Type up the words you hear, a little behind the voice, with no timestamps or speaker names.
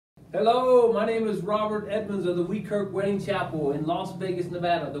Hello, my name is Robert Edmonds of the Kirk Wedding Chapel in Las Vegas,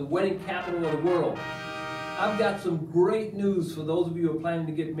 Nevada, the wedding capital of the world. I've got some great news for those of you who are planning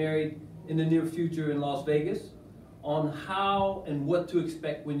to get married in the near future in Las Vegas on how and what to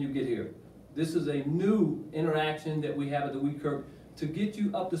expect when you get here. This is a new interaction that we have at the Kirk to get you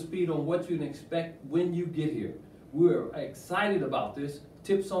up to speed on what you can expect when you get here. We're excited about this.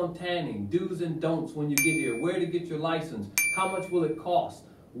 Tips on tanning, do's and don'ts when you get here, where to get your license, how much will it cost,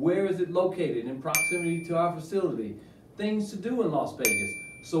 where is it located in proximity to our facility, things to do in Las Vegas.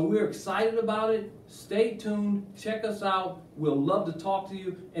 So we're excited about it. Stay tuned, check us out. We'll love to talk to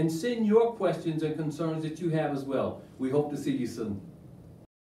you and send your questions and concerns that you have as well. We hope to see you soon.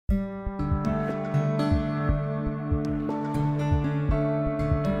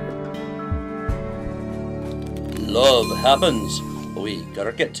 Love happens. We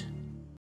Kirk it.